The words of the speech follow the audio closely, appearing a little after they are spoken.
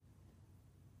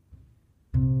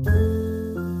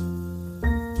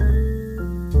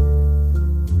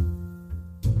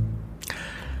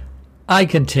I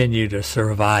continue to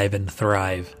survive and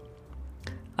thrive.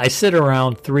 I sit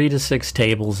around 3 to 6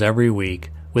 tables every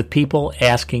week with people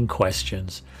asking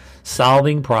questions,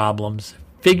 solving problems,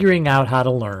 figuring out how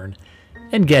to learn,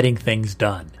 and getting things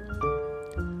done.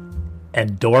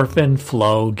 Endorphin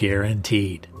flow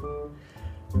guaranteed.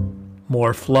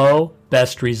 More flow,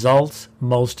 best results,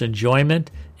 most enjoyment,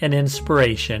 and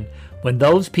inspiration when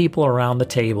those people around the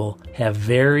table have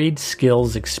varied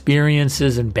skills,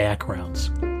 experiences, and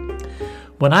backgrounds.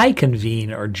 When I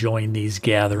convene or join these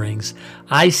gatherings,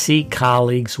 I seek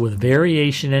colleagues with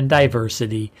variation and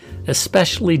diversity,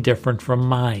 especially different from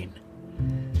mine.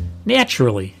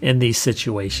 Naturally, in these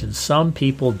situations, some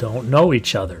people don't know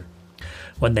each other.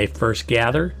 When they first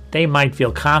gather, they might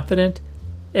feel confident,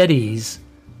 at ease,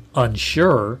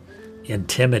 unsure,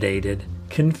 intimidated,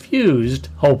 confused,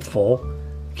 hopeful,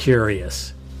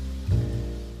 curious.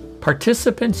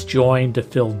 Participants join to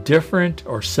fill different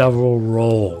or several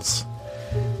roles: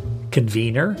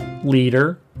 convener,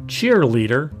 leader,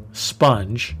 cheerleader,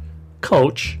 sponge,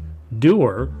 coach,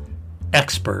 doer,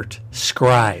 expert,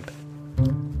 scribe.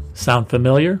 Sound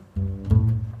familiar?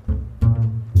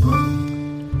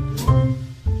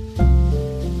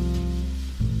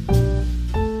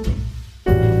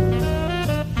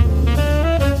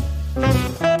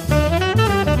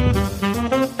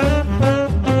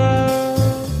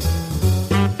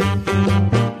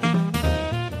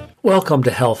 Welcome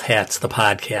to Health Hats, the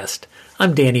podcast.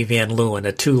 I'm Danny Van Leeuwen,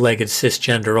 a two-legged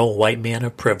cisgender old white man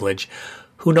of privilege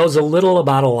who knows a little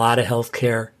about a lot of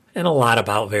healthcare and a lot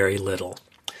about very little.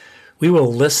 We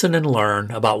will listen and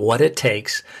learn about what it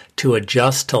takes to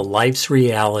adjust to life's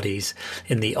realities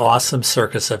in the awesome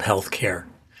circus of healthcare.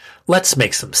 Let's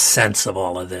make some sense of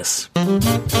all of this.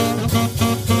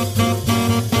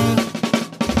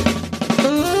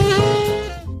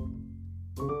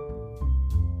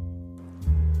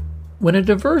 When a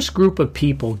diverse group of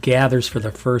people gathers for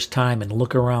the first time and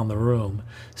look around the room,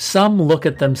 some look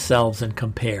at themselves and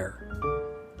compare.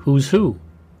 Who's who?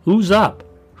 Who's up?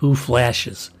 Who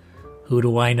flashes? Who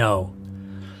do I know?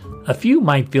 A few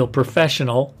might feel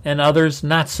professional and others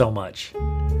not so much.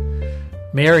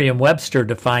 Merriam-Webster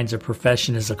defines a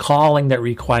profession as a calling that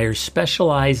requires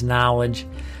specialized knowledge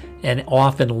and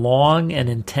often long and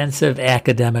intensive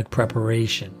academic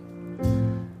preparation.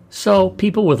 So,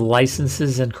 people with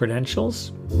licenses and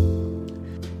credentials?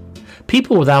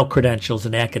 People without credentials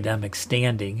and academic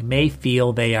standing may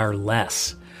feel they are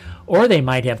less, or they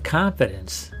might have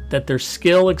confidence that their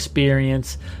skill,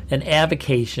 experience, and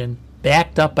avocation,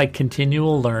 backed up by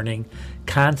continual learning,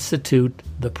 constitute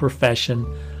the profession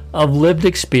of lived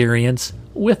experience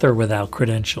with or without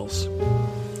credentials.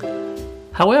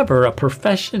 However, a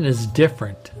profession is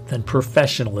different than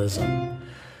professionalism.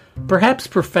 Perhaps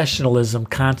professionalism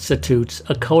constitutes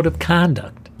a code of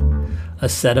conduct, a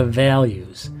set of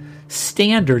values,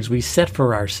 standards we set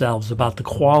for ourselves about the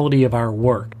quality of our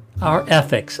work, our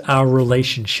ethics, our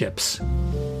relationships.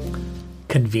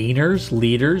 Conveners,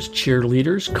 leaders,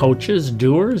 cheerleaders, coaches,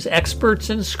 doers, experts,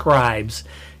 and scribes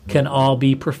can all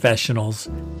be professionals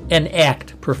and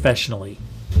act professionally.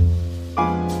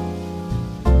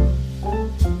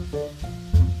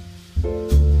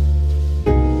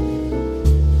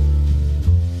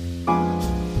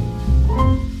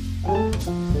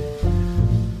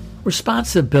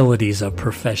 Responsibilities of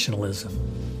professionalism.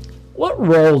 What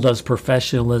role does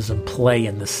professionalism play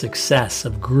in the success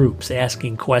of groups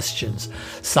asking questions,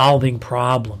 solving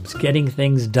problems, getting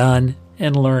things done,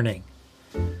 and learning?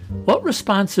 What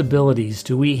responsibilities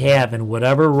do we have in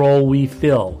whatever role we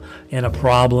fill in a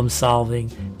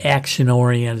problem-solving,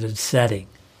 action-oriented setting?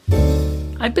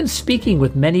 I've been speaking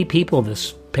with many people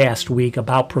this past week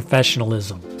about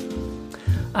professionalism.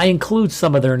 I include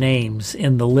some of their names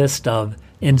in the list of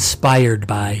inspired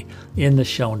by in the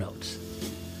show notes.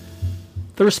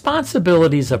 The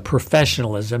responsibilities of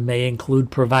professionalism may include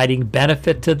providing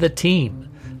benefit to the team,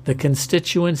 the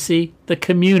constituency, the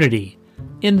community,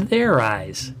 in their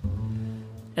eyes.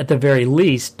 At the very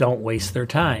least, don't waste their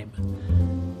time.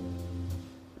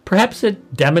 Perhaps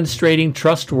it demonstrating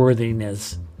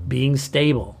trustworthiness, being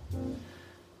stable.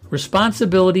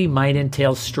 Responsibility might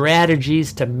entail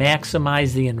strategies to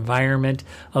maximize the environment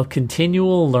of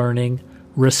continual learning,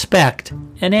 respect,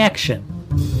 and action.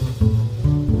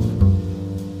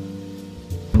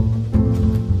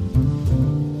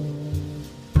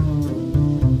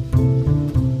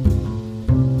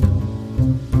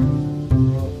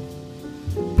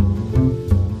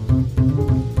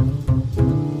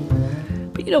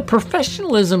 But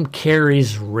professionalism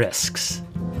carries risks.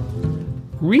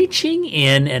 Reaching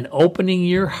in and opening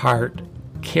your heart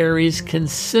carries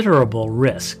considerable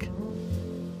risk.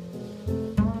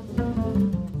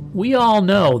 We all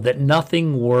know that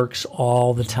nothing works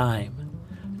all the time.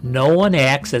 No one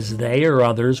acts as they or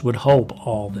others would hope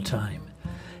all the time.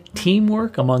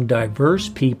 Teamwork among diverse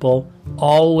people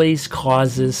always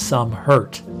causes some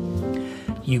hurt.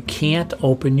 You can't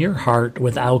open your heart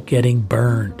without getting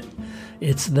burned.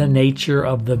 It's the nature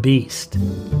of the beast.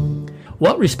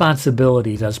 What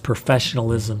responsibility does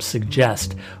professionalism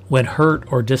suggest when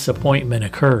hurt or disappointment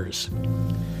occurs?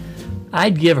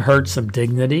 I'd give hurt some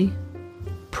dignity,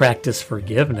 practice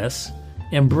forgiveness,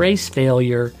 embrace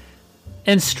failure,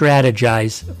 and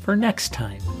strategize for next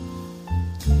time.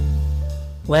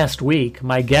 Last week,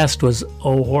 my guest was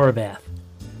O. Horvath.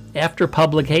 After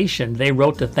publication, they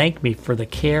wrote to thank me for the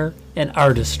care and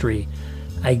artistry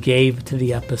I gave to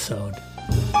the episode.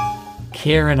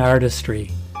 Care and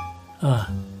artistry.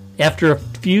 After a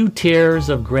few tears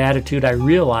of gratitude, I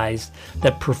realized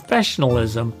that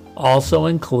professionalism also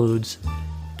includes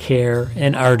care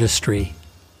and artistry.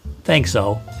 Thanks,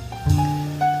 O.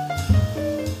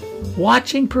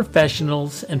 Watching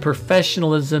professionals and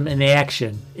professionalism in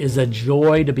action is a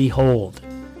joy to behold.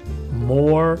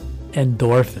 More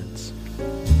endorphins.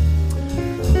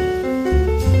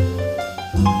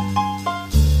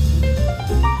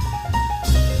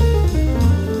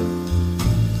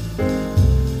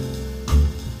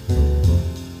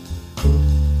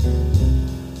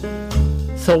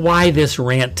 So why this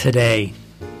rant today?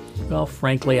 Well,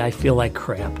 frankly, I feel like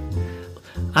crap.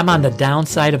 I'm on the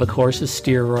downside of a course of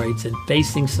steroids and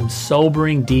facing some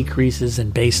sobering decreases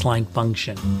in baseline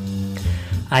function.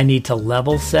 I need to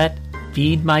level set,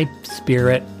 feed my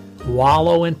spirit,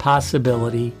 wallow in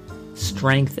possibility,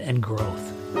 strength, and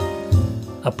growth.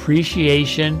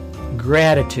 Appreciation,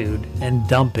 gratitude, and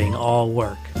dumping all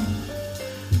work.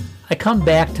 I come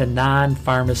back to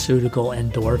non-pharmaceutical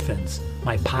endorphins,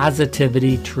 my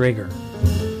positivity trigger.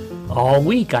 All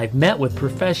week I've met with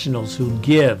professionals who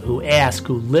give, who ask,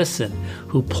 who listen,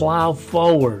 who plow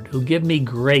forward, who give me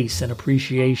grace and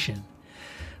appreciation.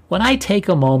 When I take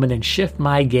a moment and shift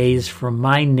my gaze from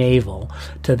my navel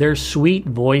to their sweet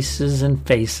voices and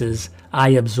faces,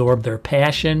 I absorb their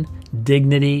passion,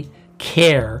 dignity,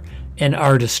 care, and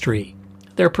artistry,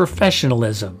 their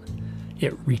professionalism.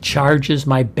 It recharges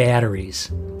my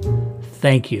batteries.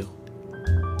 Thank you.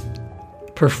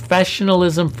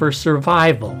 Professionalism for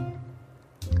survival.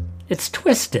 It's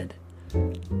twisted,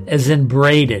 as in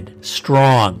braided,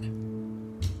 strong.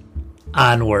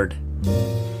 Onward.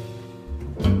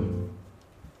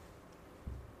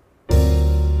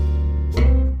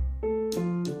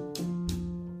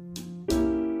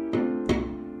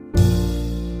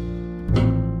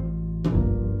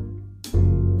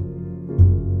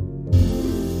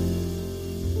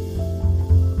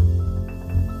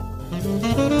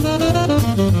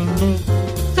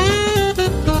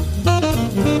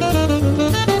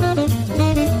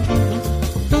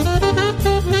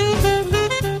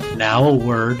 Now a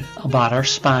word about our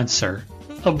sponsor,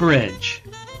 Abridge.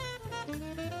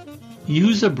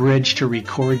 Use Abridge to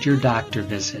record your doctor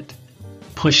visit.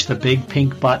 Push the big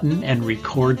pink button and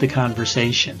record the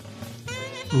conversation.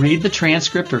 Read the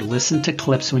transcript or listen to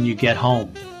clips when you get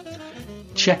home.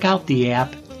 Check out the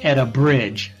app at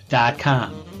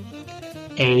abridge.com.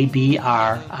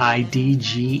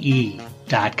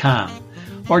 abridge.com,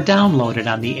 or download it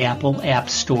on the Apple App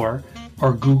Store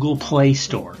or Google Play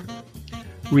Store.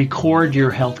 Record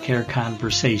your healthcare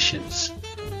conversations.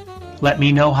 Let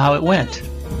me know how it went.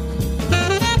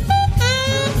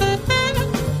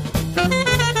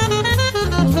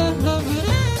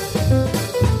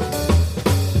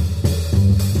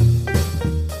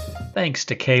 Thanks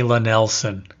to Kayla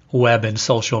Nelson, web and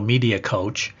social media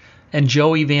coach, and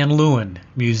Joey Van Leeuwen,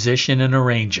 musician and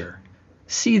arranger.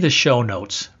 See the show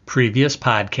notes, previous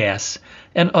podcasts,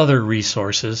 and other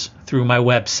resources through my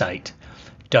website,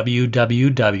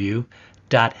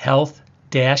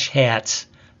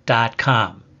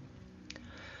 www.health-hats.com.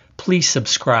 Please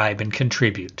subscribe and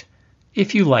contribute.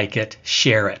 If you like it,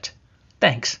 share it.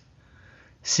 Thanks.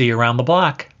 See you around the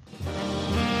block.